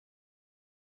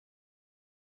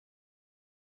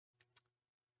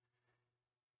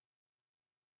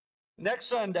Next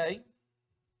Sunday,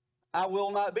 I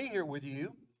will not be here with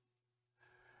you.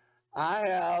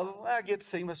 I get to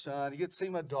see my son, I get to see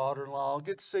my daughter-in-law, I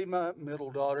get to see my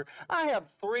middle daughter. I have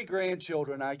 3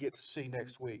 grandchildren I get to see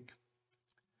next week.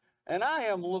 And I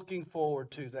am looking forward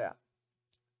to that.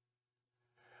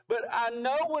 But I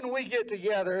know when we get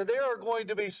together, there are going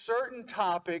to be certain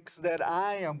topics that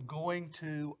I am going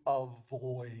to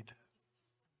avoid.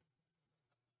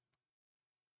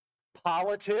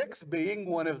 Politics being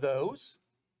one of those.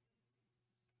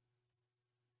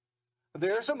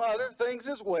 There are some other things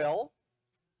as well.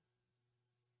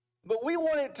 But we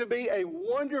want it to be a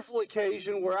wonderful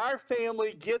occasion where our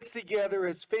family gets together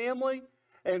as family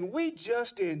and we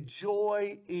just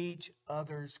enjoy each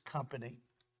other's company.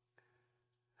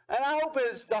 And I hope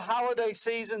as the holiday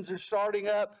seasons are starting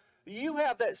up, you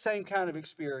have that same kind of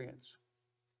experience.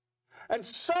 And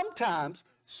sometimes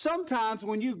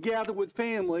when you gather with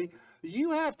family,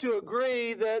 you have to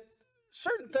agree that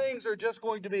certain things are just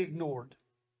going to be ignored.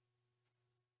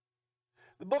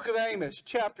 The book of Amos,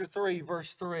 chapter 3,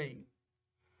 verse 3.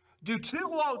 Do 2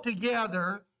 walk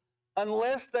together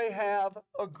unless they have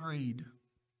agreed?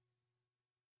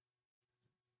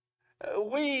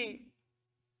 We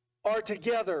are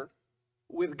together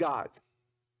with God.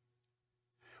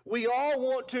 We all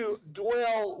want to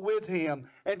dwell with Him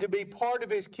and to be part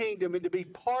of His kingdom and to be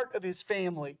part of His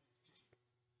family.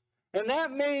 And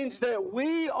that means that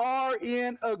we are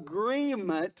in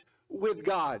agreement with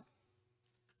God.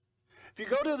 If you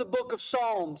go to the book of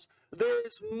Psalms, there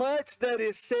is much that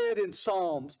is said in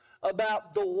Psalms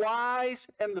about the wise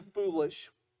and the foolish.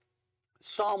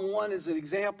 Psalm 1 is an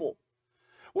example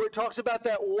where it talks about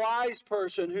that wise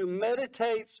person who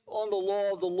meditates on the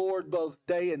law of the Lord both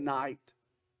day and night.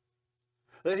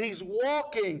 That he's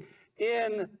walking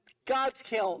in God's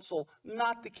counsel,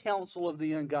 not the counsel of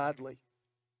the ungodly.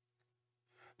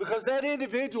 Because that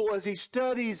individual, as he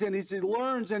studies and as he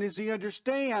learns and as he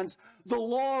understands the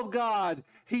law of God,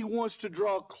 he wants to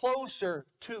draw closer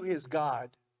to his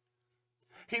God.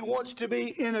 He wants to be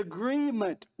in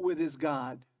agreement with his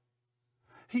God.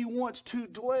 He wants to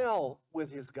dwell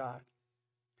with his God.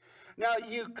 Now,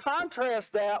 you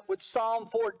contrast that with Psalm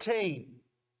 14.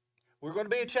 We're going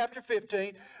to be in chapter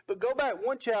 15, but go back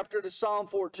 1 chapter to Psalm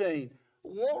 14.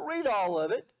 Won't read all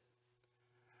of it.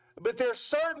 But there's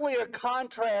certainly a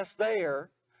contrast there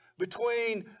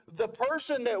between the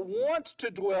person that wants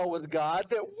to dwell with God,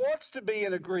 that wants to be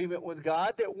in agreement with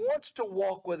God, that wants to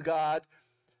walk with God,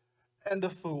 and the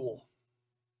fool.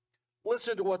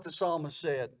 Listen to what the psalmist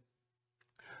said.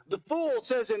 The fool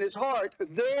says in his heart,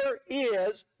 there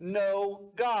is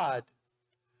no God.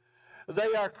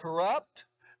 They are corrupt.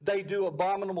 They do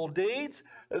abominable deeds.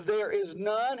 There is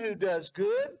none who does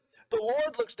good. The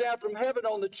Lord looks down from heaven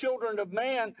on the children of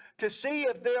man to see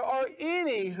if there are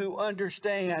any who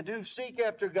understand, who seek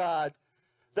after God.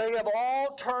 They have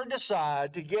all turned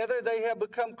aside. Together they have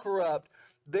become corrupt.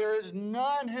 There is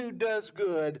none who does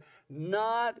good,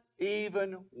 not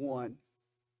even one.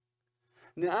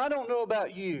 Now, I don't know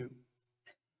about you.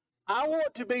 I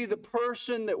want to be the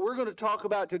person that we're going to talk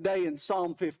about today in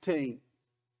Psalm 15.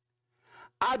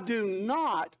 I do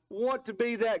not want to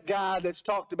be that guy that's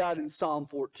talked about in Psalm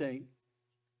 14.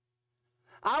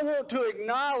 I want to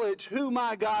acknowledge who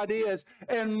my God is,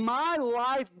 and my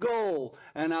life goal,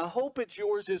 and I hope it's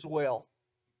yours as well,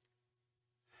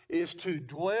 is to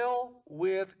dwell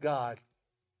with God.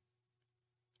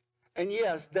 And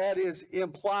yes, that is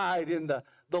implied in the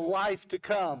life to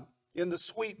come, in the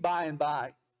sweet by and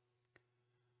by.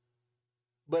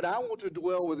 But I want to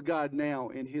dwell with God now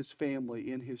in His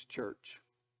family, in His church.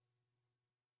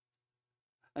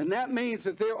 And that means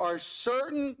that there are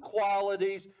certain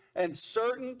qualities and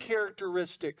certain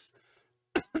characteristics,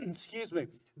 excuse me,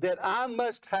 that I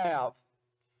must have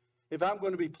if I'm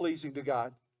going to be pleasing to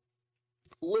God.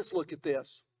 Let's look at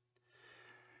this.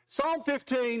 Psalm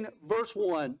 15, verse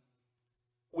 1,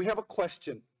 we have a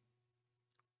question.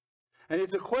 And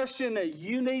it's a question that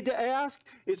you need to ask.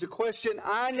 It's a question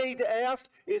I need to ask.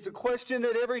 It's a question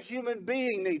that every human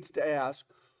being needs to ask.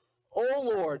 O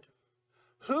Lord,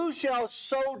 who shall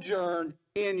sojourn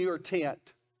in your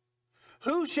tent?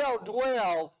 Who shall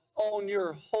dwell on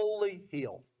your holy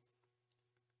hill?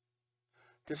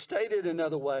 To state it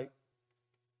another way,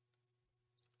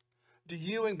 do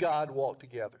you and God walk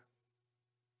together?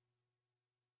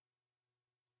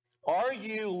 Are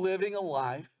you living a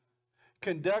life,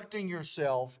 conducting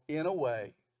yourself in a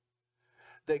way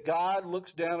that God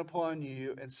looks down upon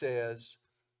you and says,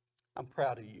 I'm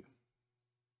proud of you?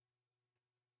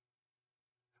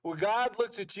 Where God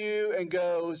looks at you and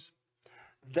goes,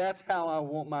 that's how I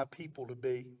want my people to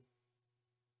be.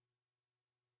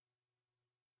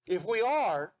 If we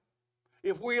are,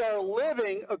 if we are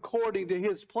living according to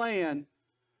His plan,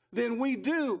 then we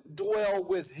do dwell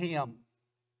with Him.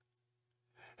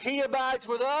 He abides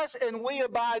with us and we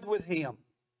abide with Him.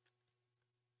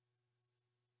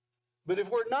 But if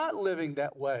we're not living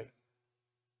that way,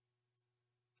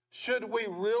 should we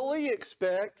really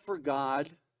expect for God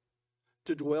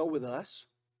to dwell with us?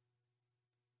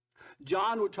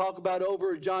 John would talk about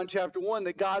over in John chapter 1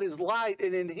 that God is light,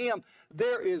 and in Him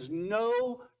there is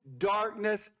no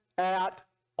darkness at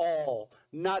all.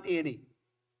 Not any.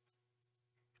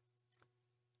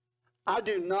 I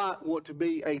do not want to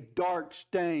be a dark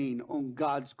stain on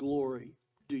God's glory.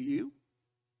 Do you?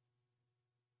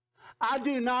 I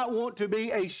do not want to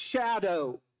be a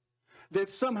shadow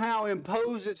that somehow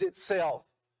imposes itself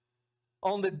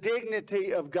on the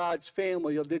dignity of God's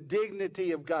family, or the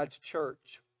dignity of God's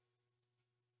church.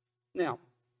 Now,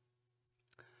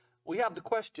 we have the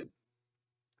question.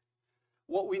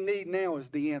 What we need now is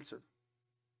the answer.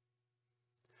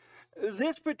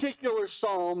 This particular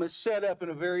psalm is set up in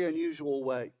a very unusual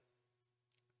way.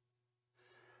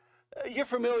 You're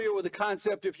familiar with the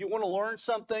concept, if you want to learn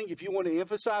something, if you want to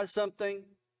emphasize something,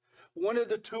 one of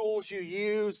the tools you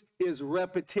use is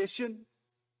repetition.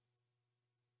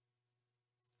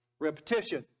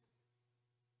 Repetition.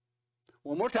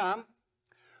 One more time.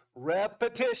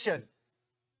 Repetition.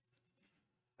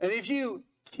 And if you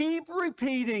keep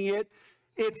repeating it,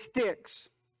 it sticks.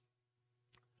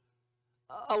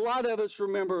 A lot of us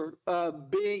remember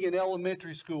being in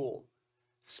elementary school,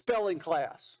 spelling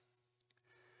class.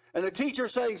 And the teacher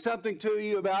saying something to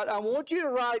you about, I want you to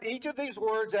write each of these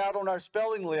words out on our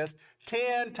spelling list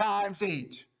 10 times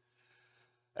each.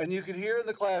 And you could hear in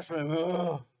the classroom,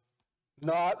 oh,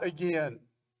 not again.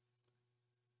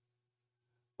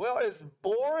 Well, as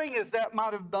boring as that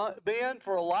might have been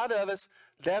for a lot of us,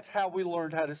 that's how we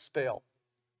learned how to spell.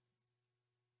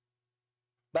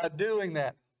 By doing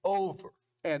that over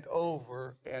and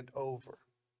over and over.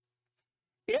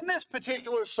 In this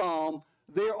particular psalm,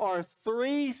 there are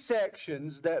 3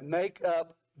 sections that make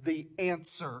up the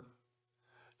answer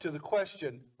to the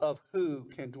question of who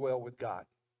can dwell with God.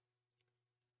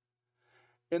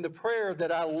 In the prayer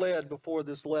that I led before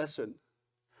this lesson,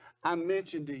 I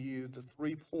mentioned to you the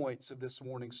 3 points of this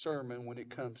morning's sermon when it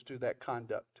comes to that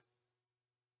conduct.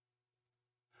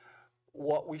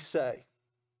 What we say,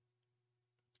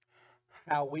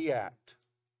 how we act,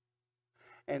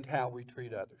 and how we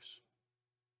treat others.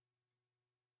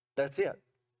 That's it.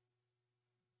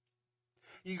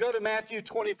 You go to Matthew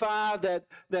 25,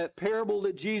 that parable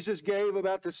that Jesus gave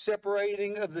about the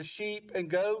separating of the sheep and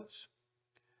goats.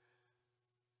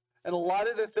 And a lot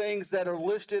of the things that are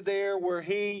listed there where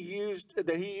he used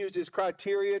his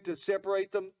criteria to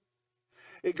separate them,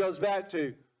 it goes back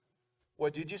to,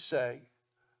 what did you say?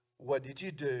 What did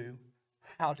you do?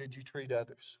 How did you treat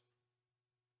others?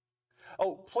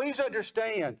 Oh, please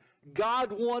understand,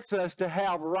 God wants us to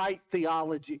have right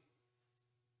theology.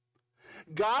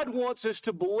 God wants us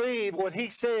to believe what He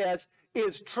says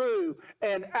is true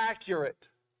and accurate.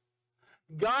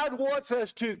 God wants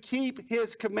us to keep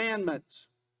His commandments.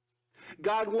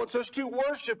 God wants us to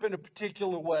worship in a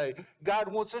particular way.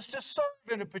 God wants us to serve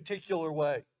in a particular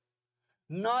way.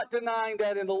 Not denying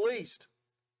that in the least.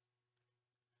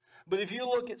 But if you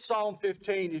look at Psalm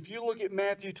 15, if you look at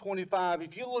Matthew 25,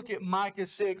 if you look at Micah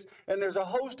 6, and there's a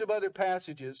host of other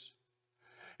passages,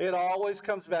 it always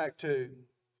comes back to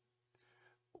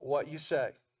what you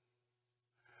say,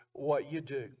 what you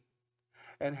do,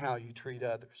 and how you treat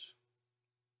others.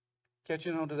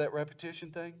 Catching on to that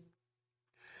repetition thing?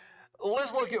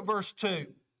 Let's look at verse 2.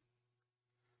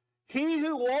 He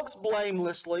who walks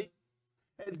blamelessly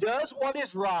and does what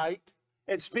is right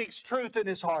and speaks truth in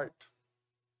his heart.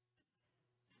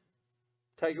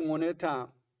 Take them one at a time.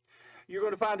 You're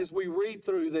going to find as we read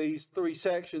through these 3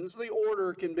 sections, the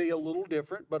order can be a little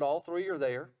different, but all 3 are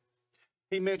there.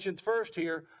 He mentions first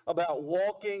here about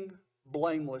walking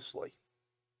blamelessly.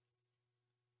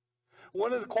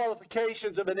 One of the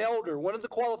qualifications of an elder, one of the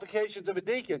qualifications of a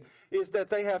deacon is that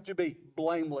they have to be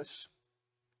blameless.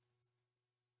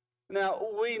 Now,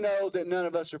 we know that none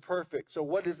of us are perfect, so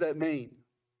what does that mean?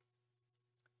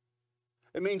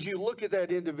 It means you look at that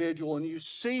individual and you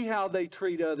see how they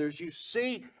treat others, you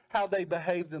see how they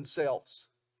behave themselves.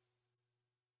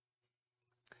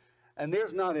 And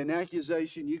there's not an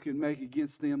accusation you can make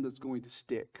against them that's going to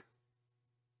stick.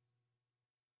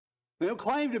 They don't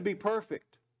claim to be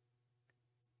perfect.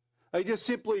 They just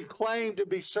simply claim to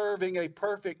be serving a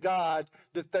perfect God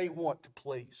that they want to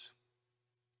please.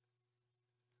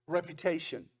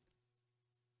 Reputation.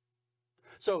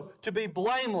 So, to be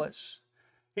blameless,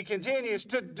 he continues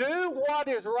to do what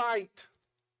is right.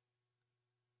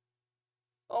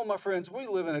 Oh, my friends, we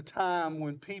live in a time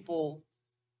when people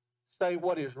say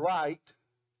what is right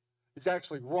is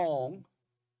actually wrong,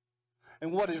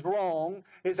 and what is wrong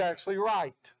is actually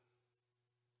right.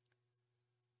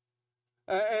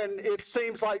 And it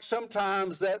seems like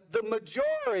sometimes that the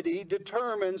majority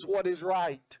determines what is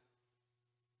right.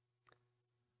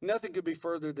 Nothing could be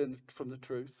further from the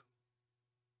truth.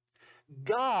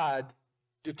 God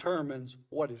determines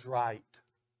what is right.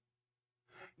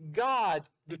 God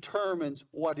determines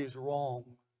what is wrong.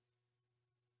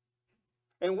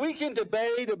 And we can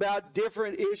debate about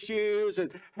different issues and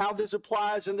how this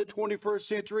applies in the 21st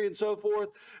century and so forth.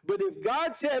 But if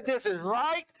God said this is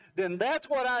right, then that's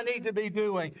what I need to be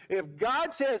doing. If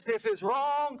God says this is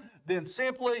wrong, then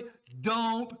simply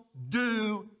don't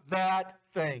do that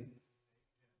thing.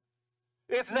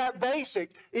 It's that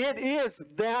basic. It is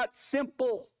that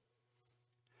simple.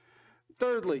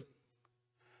 Thirdly,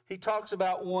 he talks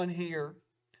about one here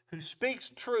who speaks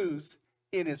truth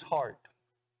in his heart.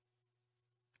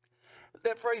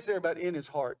 That phrase there about in his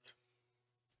heart.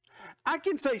 I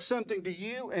can say something to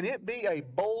you and it be a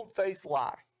bold-faced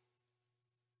lie.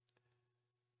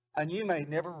 And you may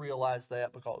never realize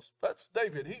that because that's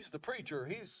David. He's the preacher.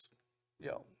 He's,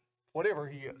 whatever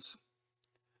he is.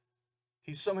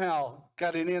 He's somehow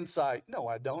got an insight. No,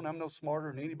 I don't. I'm no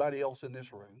smarter than anybody else in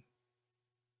this room.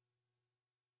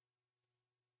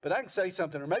 But I can say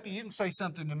something, or maybe you can say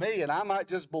something to me and I might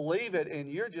just believe it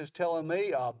and you're just telling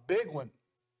me a big one.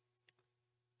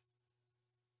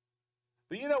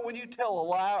 But when you tell a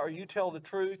lie or you tell the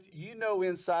truth, you know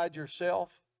inside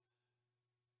yourself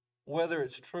whether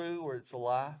it's true or it's a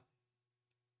lie.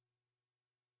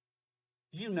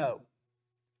 You know.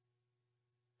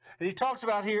 And he talks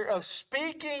about here of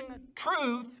speaking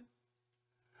truth,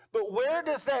 but where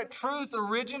does that truth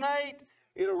originate?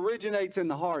 It originates in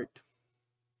the heart.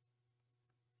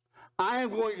 I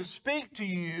am going to speak to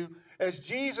you, as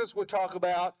Jesus would talk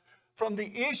about, from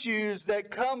the issues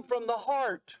that come from the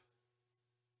heart.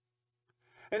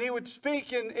 And he would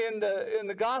speak in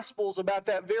the Gospels about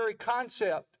that very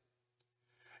concept.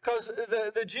 Because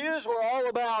the Jews were all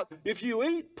about, if you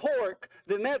eat pork,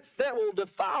 then that will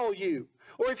defile you.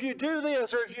 Or if you do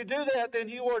this, or if you do that, then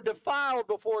you are defiled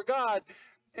before God.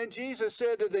 And Jesus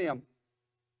said to them,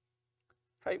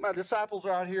 hey, my disciples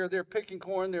are out here, they're picking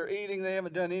corn, they're eating, they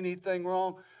haven't done anything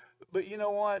wrong. But you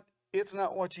know what? It's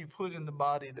not what you put in the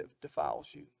body that defiles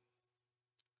you.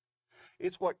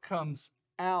 It's what comes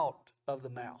out of the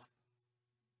mouth.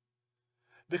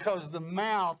 Because the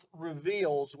mouth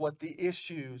reveals what the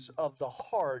issues of the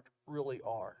heart really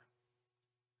are.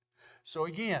 So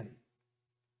again,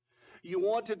 you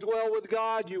want to dwell with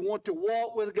God, you want to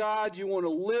walk with God, you want to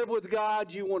live with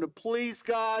God, you want to please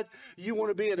God, you want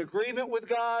to be in agreement with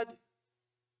God.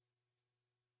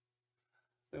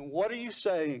 Then what are you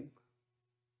saying?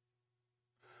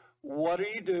 What are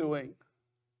you doing?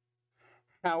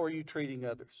 How are you treating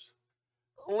others?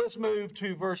 Let's move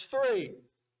to verse 3.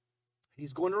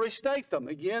 He's going to restate them.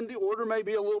 Again, the order may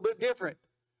be a little bit different.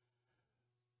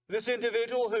 This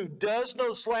individual who does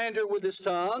no slander with his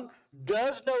tongue,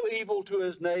 does no evil to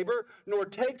his neighbor, nor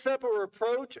takes up a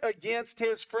reproach against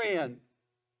his friend.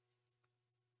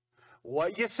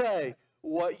 What you say,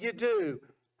 what you do,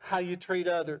 how you treat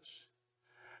others.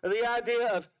 The idea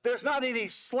of there's not any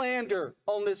slander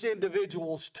on this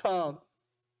individual's tongue.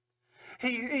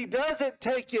 He doesn't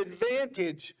take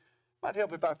advantage. Might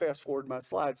help if I fast forward my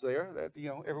slides there. That,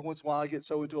 every once in a while I get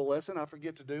so into a lesson I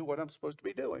forget to do what I'm supposed to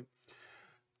be doing.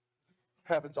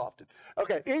 Happens often.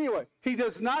 Okay, anyway, he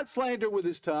does not slander with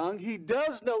his tongue. He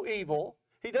does no evil.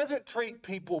 He doesn't treat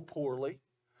people poorly.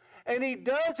 And he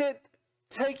doesn't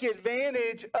take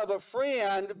advantage of a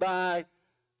friend by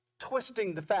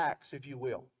twisting the facts, if you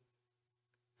will.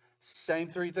 Same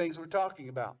three things we're talking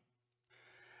about.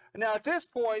 Now, at this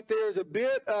point, there's a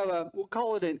bit of we'll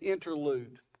call it an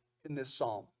interlude in this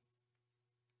psalm,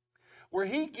 where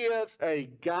he gives a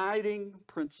guiding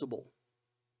principle.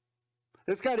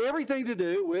 It's got everything to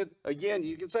do with, again,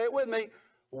 you can say it with me,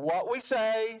 what we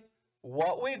say,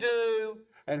 what we do,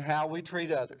 and how we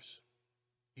treat others.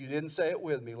 You didn't say it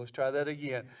with me. Let's try that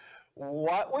again.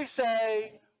 What we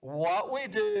say, what we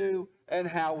do, and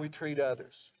how we treat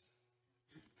others.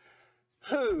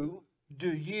 Who do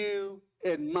you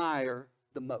admire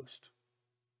the most?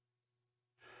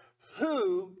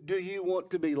 Who do you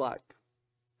want to be like?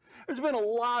 There's been a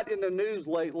lot in the news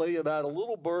lately about a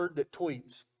little bird that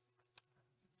tweets.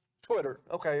 Twitter.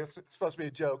 Okay, it's supposed to be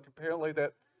a joke. Apparently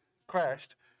that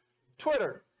crashed.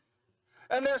 Twitter.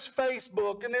 And there's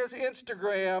Facebook, and there's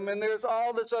Instagram, and there's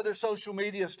all this other social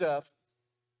media stuff.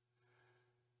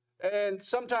 And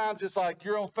sometimes it's like,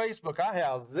 you're on Facebook, I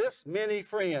have this many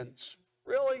friends.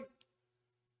 Really?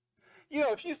 You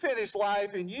know, if you finish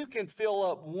life and you can fill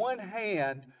up one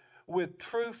hand with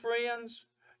true friends,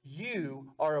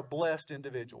 you are a blessed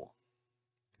individual.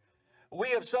 We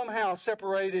have somehow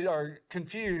separated or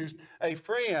confused a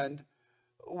friend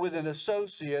with an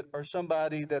associate or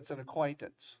somebody that's an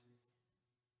acquaintance.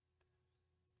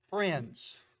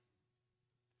 Friends.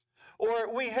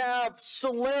 Or we have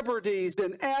celebrities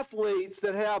and athletes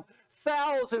that have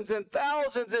thousands and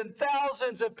thousands and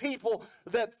thousands of people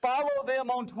that follow them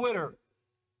on Twitter.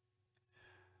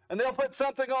 And they'll put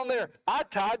something on there. I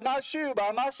tied my shoe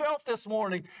by myself this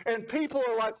morning. And people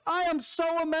are like, I am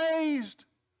so amazed.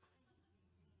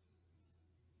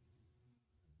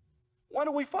 Why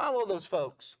do we follow those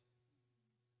folks?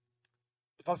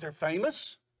 Because they're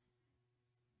famous?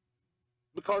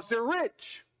 Because they're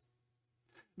rich?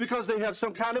 Because they have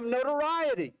some kind of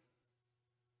notoriety?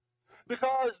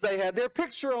 Because they had their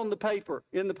picture on the paper,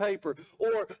 in the paper,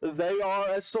 or they are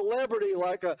a celebrity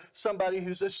like somebody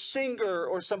who's a singer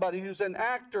or somebody who's an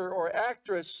actor or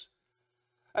actress.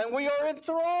 And we are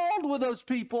enthralled with those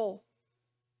people.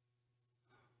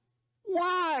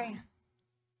 Why?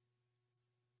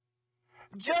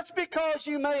 Just because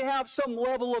you may have some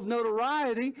level of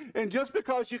notoriety and just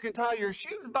because you can tie your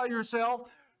shoes by yourself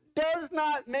does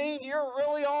not mean you're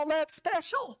really all that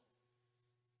special.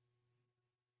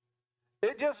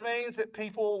 It just means that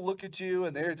people look at you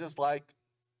and they're just like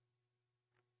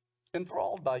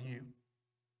enthralled by you.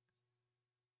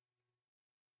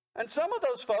 And some of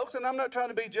those folks, and I'm not trying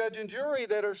to be judge and jury,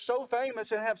 that are so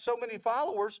famous and have so many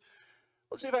followers,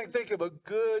 let's see if I can think of a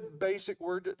good basic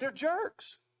word. They're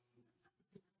jerks.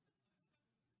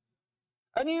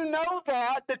 And you know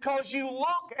that because you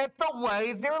look at the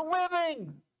way they're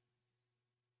living.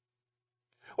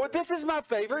 Or this is my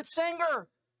favorite singer.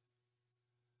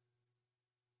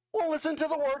 Well, listen to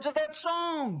the words of that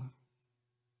song.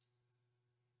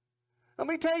 Let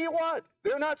me tell you what,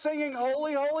 they're not singing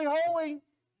holy, holy, holy.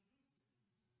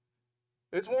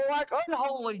 It's more like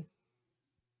unholy.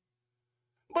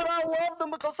 But I love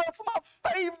them because that's my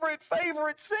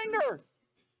favorite singer.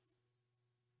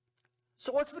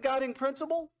 So what's the guiding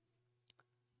principle?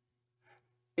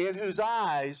 In whose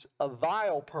eyes a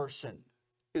vile person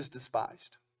is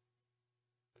despised,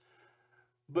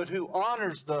 but who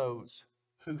honors those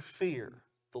who fear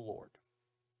the Lord.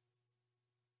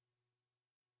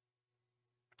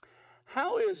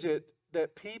 How is it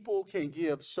that people can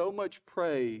give so much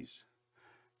praise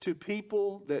to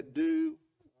people that do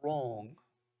wrong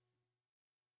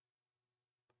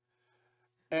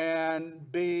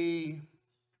and be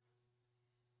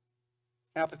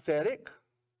apathetic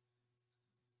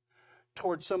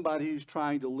towards somebody who's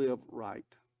trying to live right?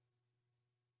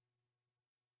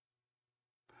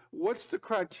 What's the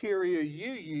criteria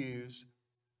you use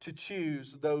to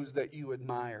choose those that you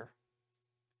admire?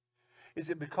 Is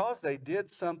it because they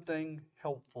did something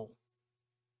helpful?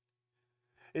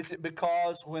 Is it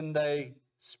because when they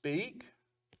speak,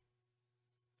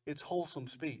 it's wholesome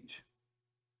speech?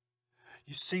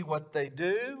 You see what they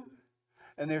do,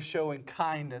 and they're showing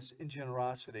kindness and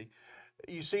generosity.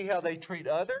 You see how they treat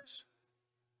others,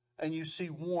 and you see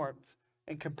warmth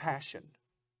and compassion.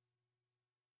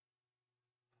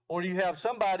 Or do you have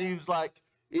somebody who's like,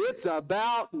 it's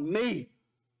about me.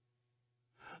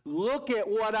 Look at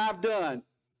what I've done.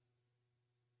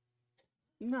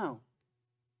 No.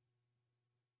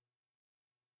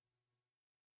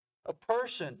 A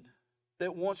person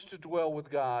that wants to dwell with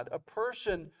God, a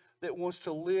person that wants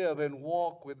to live and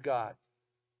walk with God,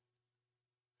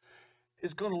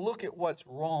 is going to look at what's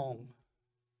wrong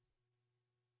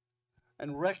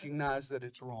and recognize that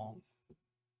it's wrong.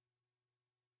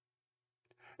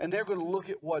 And they're going to look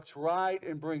at what's right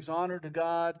and brings honor to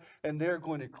God, and they're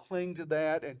going to cling to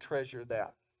that and treasure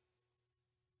that.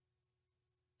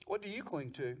 What do you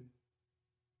cling to?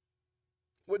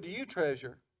 What do you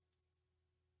treasure?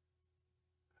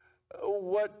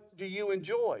 What do you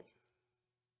enjoy?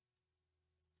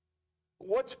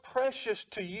 What's precious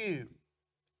to you?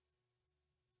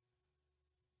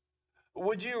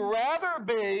 Would you rather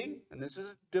be, and this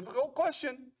is a difficult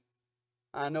question,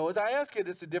 I know as I ask it,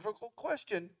 it's a difficult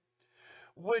question.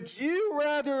 Would you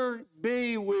rather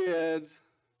be with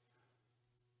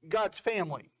God's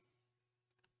family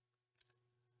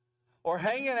or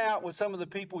hanging out with some of the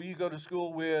people you go to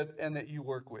school with and that you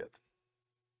work with,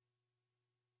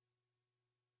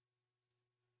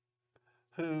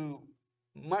 who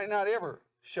might not ever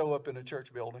show up in a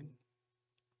church building,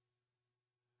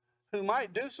 who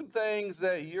might do some things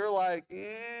that you're like,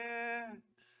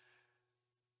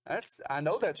 I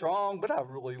know that's wrong, but I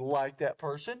really like that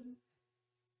person.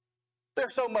 They're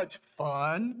so much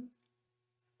fun.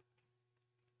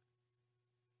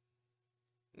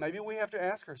 Maybe we have to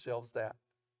ask ourselves that.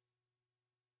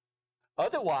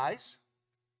 Otherwise,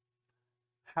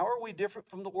 how are we different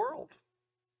from the world?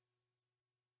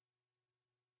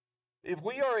 If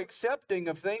we are accepting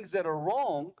of things that are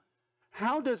wrong,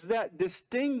 how does that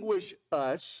distinguish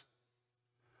us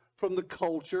from the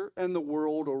culture and the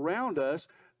world around us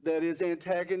that is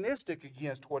antagonistic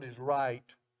against what is right,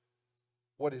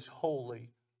 what is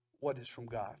holy, what is from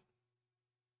God?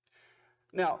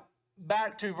 Now,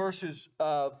 back to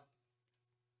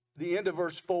the end of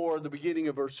verse 4, the beginning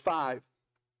of verse 5.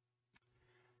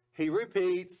 He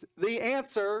repeats the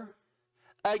answer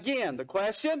again. The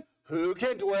question, who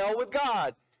can dwell with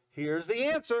God? Here's the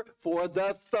answer for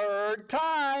the third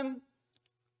time.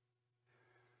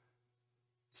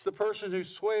 It's the person who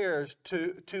swears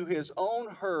to his own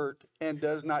hurt and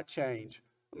does not change.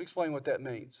 Let me explain what that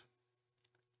means.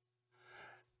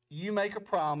 You make a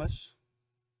promise.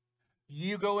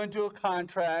 You go into a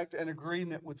contract, an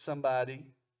agreement with somebody,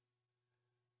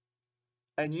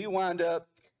 and you wind up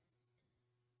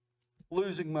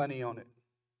losing money on it.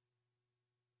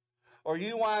 Or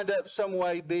you wind up some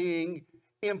way being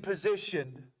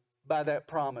impositioned by that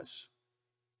promise.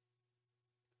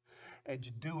 And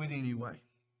you do it anyway.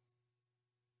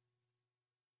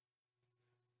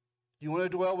 You want to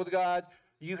dwell with God?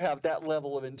 You have that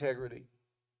level of integrity.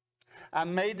 I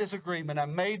made this agreement. I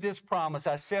made this promise.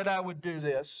 I said I would do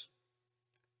this.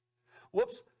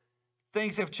 Whoops,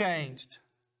 things have changed.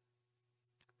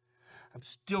 I'm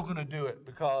still going to do it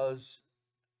because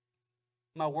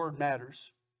my word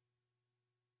matters.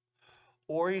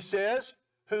 Or he says,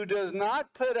 who does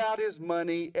not put out his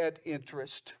money at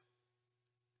interest.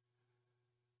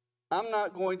 I'm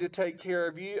not going to take care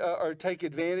of you or take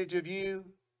advantage of you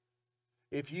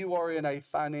if you are in a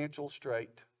financial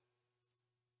strait.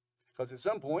 Because at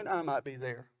some point I might be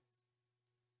there.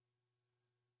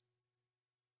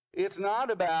 It's not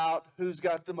about who's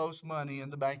got the most money in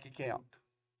the bank account.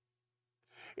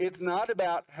 It's not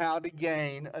about how to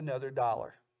gain another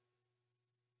dollar.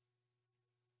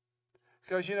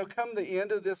 Because, come the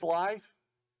end of this life,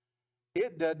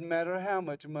 it doesn't matter how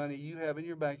much money you have in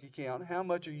your bank account. How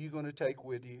much are you going to take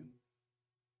with you?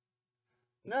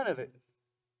 None of it.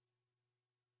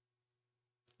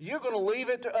 You're going to leave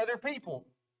it to other people.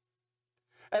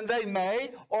 And they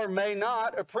may or may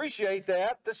not appreciate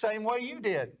that the same way you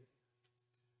did.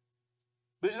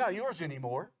 But it's not yours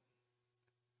anymore.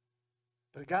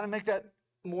 But I got to make that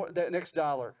next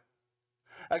dollar.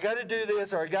 I got to do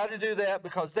this or I got to do that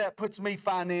because that puts me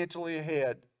financially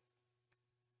ahead.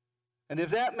 And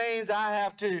if that means I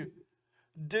have to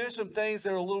do some things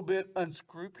that are a little bit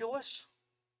unscrupulous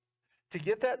to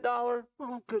get that dollar,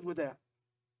 well, I'm good with that.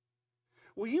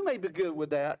 Well, you may be good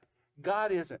with that.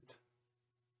 God isn't.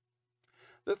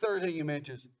 The third thing he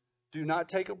mentions, do not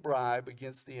take a bribe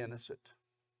against the innocent.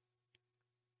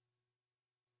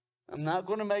 I'm not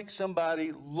going to make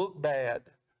somebody look bad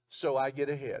so I get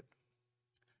ahead.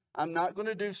 I'm not going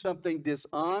to do something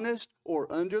dishonest or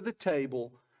under the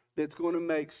table that's going to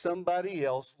make somebody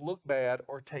else look bad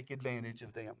or take advantage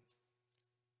of them.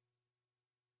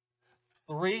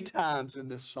 3 times in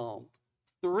this psalm,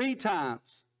 3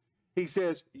 times, he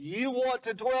says, you want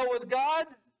to dwell with God?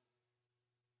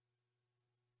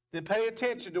 Then pay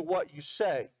attention to what you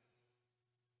say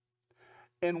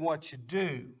and what you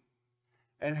do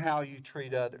and how you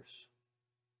treat others.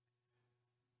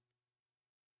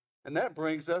 And that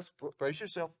brings us, brace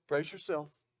yourself.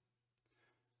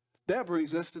 That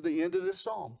brings us to the end of this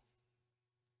psalm.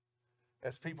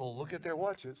 As people look at their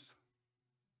watches.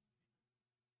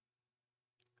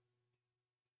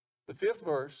 The 5th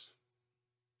verse,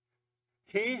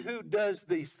 he who does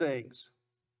these things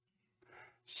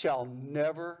shall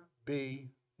never be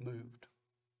moved.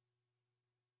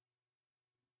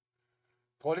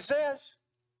 What it says.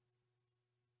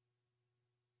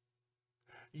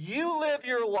 You live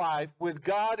your life with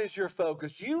God as your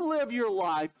focus. You live your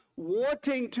life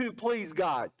wanting to please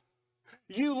God.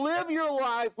 You live your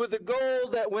life with the goal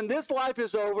that when this life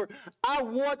is over, I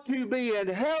want to be in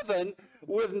heaven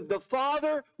with the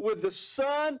Father, with the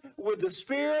Son, with the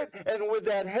Spirit, and with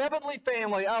that heavenly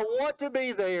family. I want to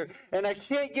be there, and I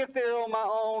can't get there on my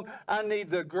own. I need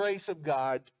the grace of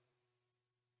God.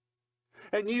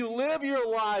 And you live your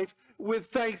life with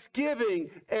thanksgiving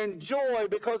and joy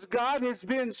because God has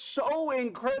been so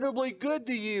incredibly good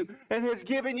to you and has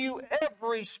given you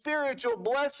every spiritual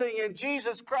blessing in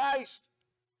Jesus Christ.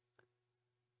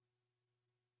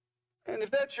 And if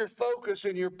that's your focus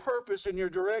and your purpose and your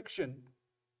direction,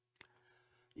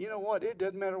 you know what? It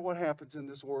doesn't matter what happens in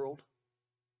this world.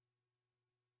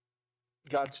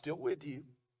 God's still with you.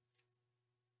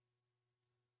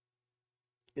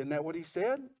 Isn't that what he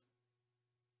said?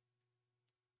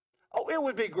 Oh, it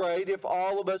would be great if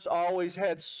all of us always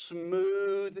had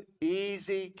smooth,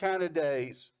 easy kind of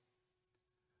days.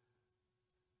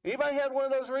 Anybody had one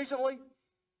of those recently?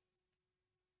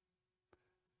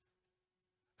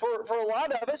 For a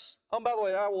lot of us, oh, by the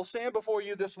way, I will stand before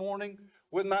you this morning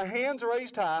with my hands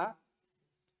raised high.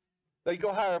 They'd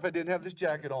go higher if I didn't have this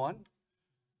jacket on,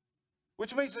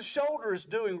 which means the shoulder is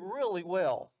doing really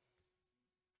well.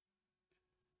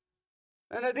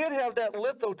 And I did have that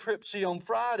lithotripsy on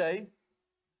Friday.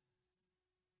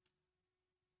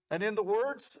 And in the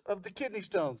words of the kidney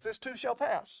stones, this too shall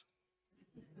pass.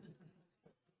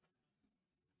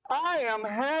 I am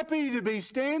happy to be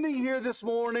standing here this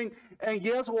morning, and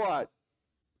guess what?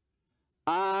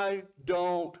 I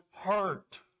don't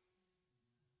hurt.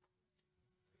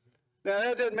 Now,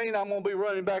 that doesn't mean I'm going to be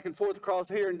running back and forth across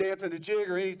here and dancing a jig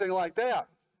or anything like that.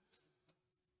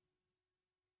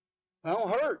 I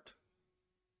don't hurt.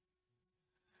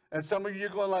 And some of you are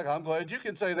going like, I'm glad you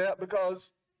can say that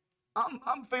because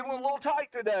I'm feeling a little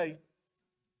tight today.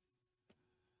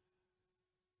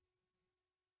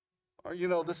 Or, you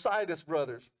know, the Sidus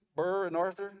brothers, Burr and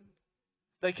Arthur,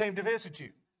 they came to visit you.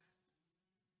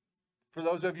 For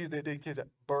those of you that didn't get that,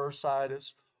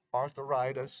 bursitis,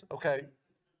 arthritis, okay?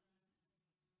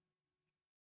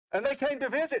 And they came to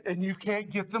visit, and you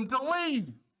can't get them to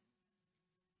leave.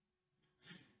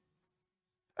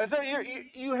 And so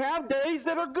you have days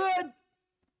that are good,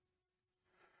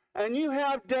 and you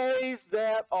have days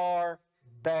that are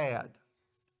bad.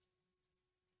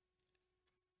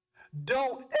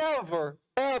 Don't ever,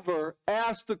 ever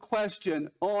ask the question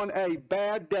on a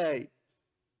bad day,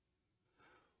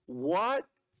 what's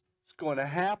going to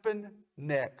happen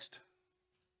next?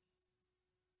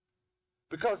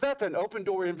 Because that's an open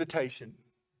door invitation.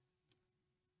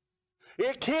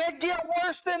 It can't get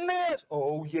worse than this.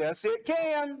 Oh, yes, it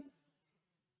can.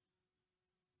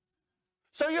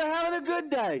 So you're having a good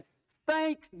day.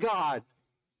 Thank God.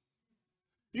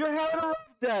 You're having a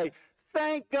rough day.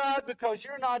 Thank God, because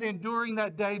you're not enduring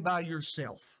that day by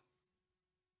yourself.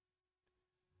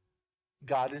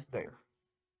 God is there.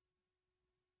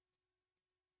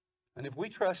 And if we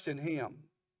trust in Him,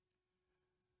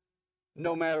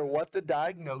 no matter what the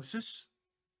diagnosis,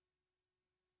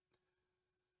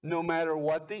 no matter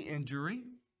what the injury,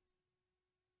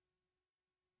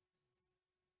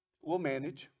 we'll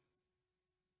manage.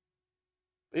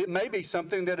 It may be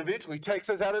something that eventually takes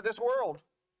us out of this world.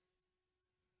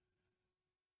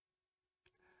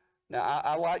 Now,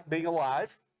 I like being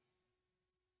alive.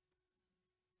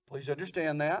 Please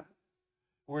understand that.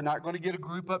 We're not going to get a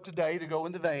group up today to go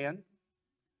in the van.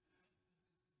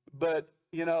 But,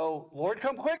 you know, Lord,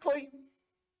 come quickly.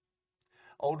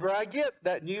 Older I get,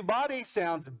 that new body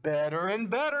sounds better and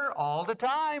better all the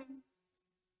time.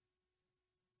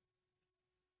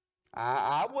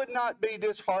 I would not be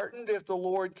disheartened if the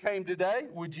Lord came today.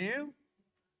 Would you?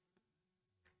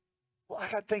 Well,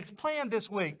 I got things planned this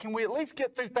week. Can we at least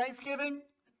get through Thanksgiving?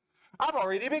 I've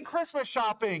already been Christmas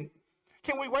shopping.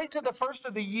 Can we wait till the first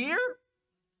of the year?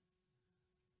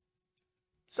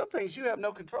 Some things you have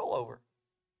no control over.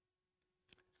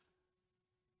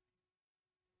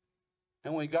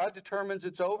 And when God determines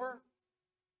it's over,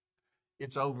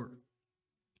 it's over.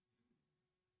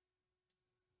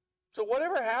 So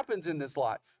whatever happens in this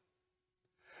life,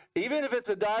 even if it's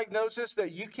a diagnosis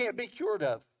that you can't be cured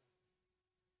of,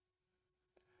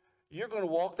 you're going to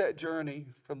walk that journey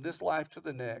from this life to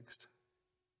the next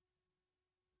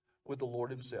with the Lord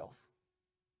Himself.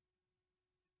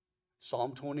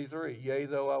 Psalm 23, yea,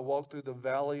 though I walk through the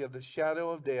valley of the shadow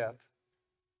of death,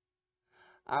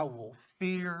 I will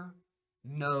fear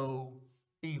no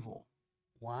evil.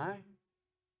 Why?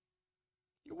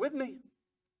 You're with me.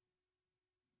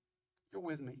 You're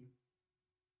with me.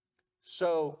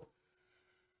 So,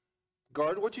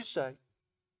 guard what you say.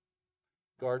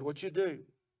 Guard what you do.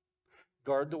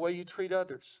 Guard the way you treat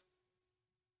others.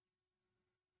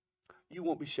 You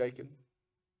won't be shaken.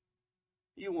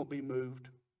 You won't be moved.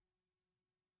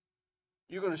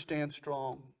 You're going to stand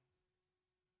strong.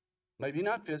 Maybe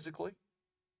not physically.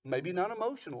 Maybe not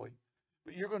emotionally.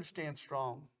 But you're going to stand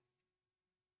strong.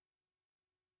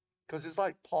 Because it's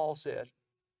like Paul said,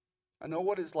 I know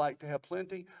what it's like to have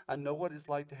plenty. I know what it's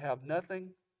like to have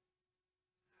nothing.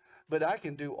 But I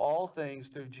can do all things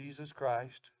through Jesus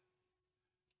Christ,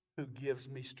 who gives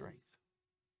me strength.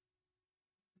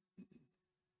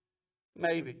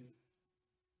 Maybe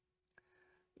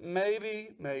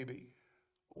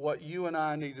what you and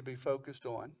I need to be focused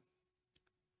on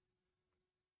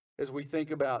as we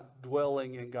think about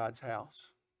dwelling in God's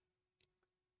house,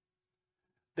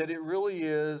 that it really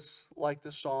is like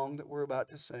the song that we're about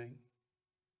to sing.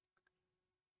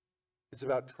 It's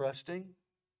about trusting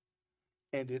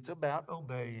And it's about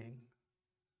obeying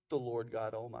the Lord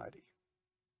God Almighty.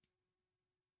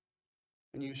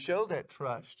 And you show that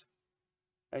trust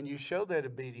and you show that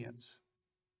obedience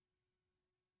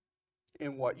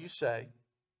in what you say,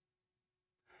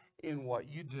 in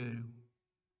what you do,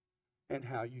 and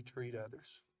how you treat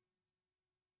others.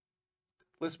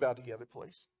 Let's bow together,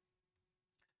 please.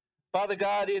 Father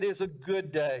God, it is a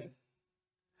good day.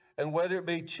 And whether it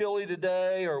be chilly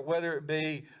today or whether it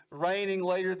be raining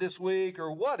later this week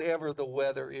or whatever the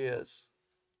weather is,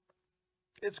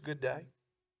 it's a good day.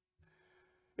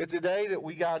 It's a day that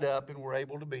we got up and were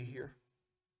able to be here.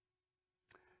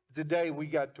 It's a day we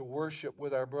got to worship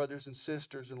with our brothers and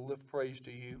sisters and lift praise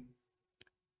to you.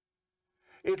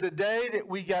 It's a day that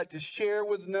we got to share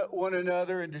with one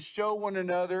another and to show one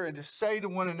another and to say to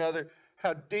one another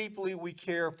how deeply we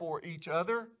care for each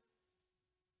other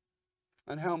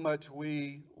and how much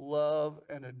we love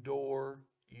and adore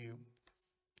you.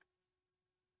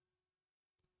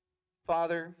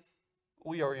 Father,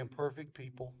 we are imperfect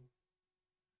people.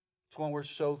 It's why we're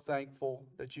so thankful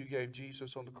that you gave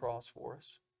Jesus on the cross for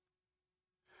us.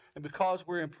 And because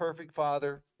we're imperfect,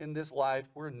 Father, in this life,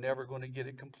 we're never going to get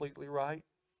it completely right.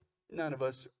 None of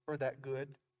us are that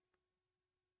good.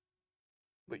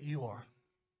 But you are.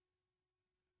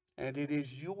 And it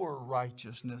is your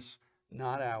righteousness,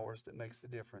 not ours, that makes the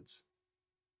difference.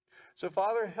 So,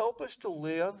 Father, help us to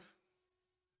live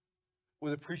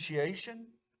with appreciation,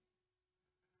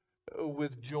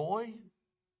 with joy,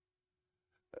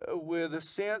 with a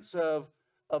sense of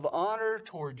honor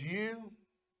towards you,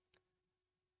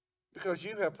 because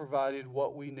you have provided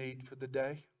what we need for the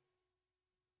day.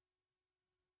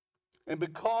 And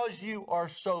because you are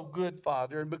so good,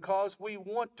 Father, and because we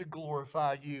want to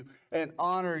glorify you and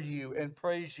honor you and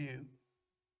praise you,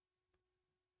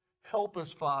 help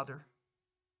us, Father.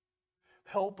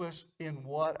 Help us in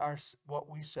what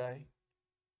we say.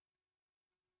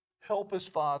 Help us,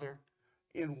 Father,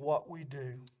 in what we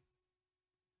do.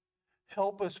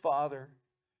 Help us, Father,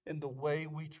 in the way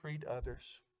we treat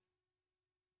others.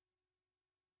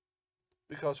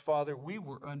 Because, Father, we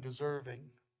were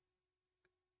undeserving.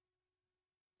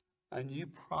 And you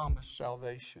promised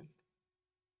salvation.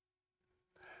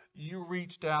 You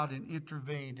reached out and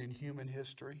intervened in human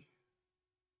history.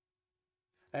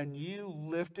 And you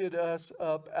lifted us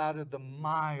up out of the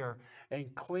mire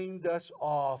and cleaned us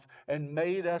off and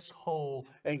made us whole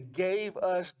and gave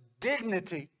us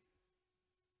dignity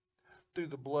through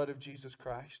the blood of Jesus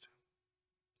Christ,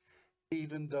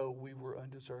 even though we were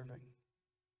undeserving.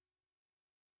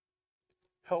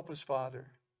 Help us, Father,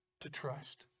 to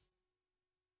trust,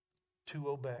 to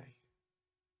obey,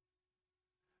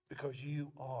 because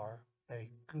you are a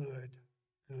good,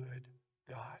 good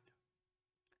God.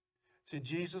 It's in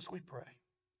Jesus we pray.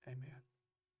 Amen.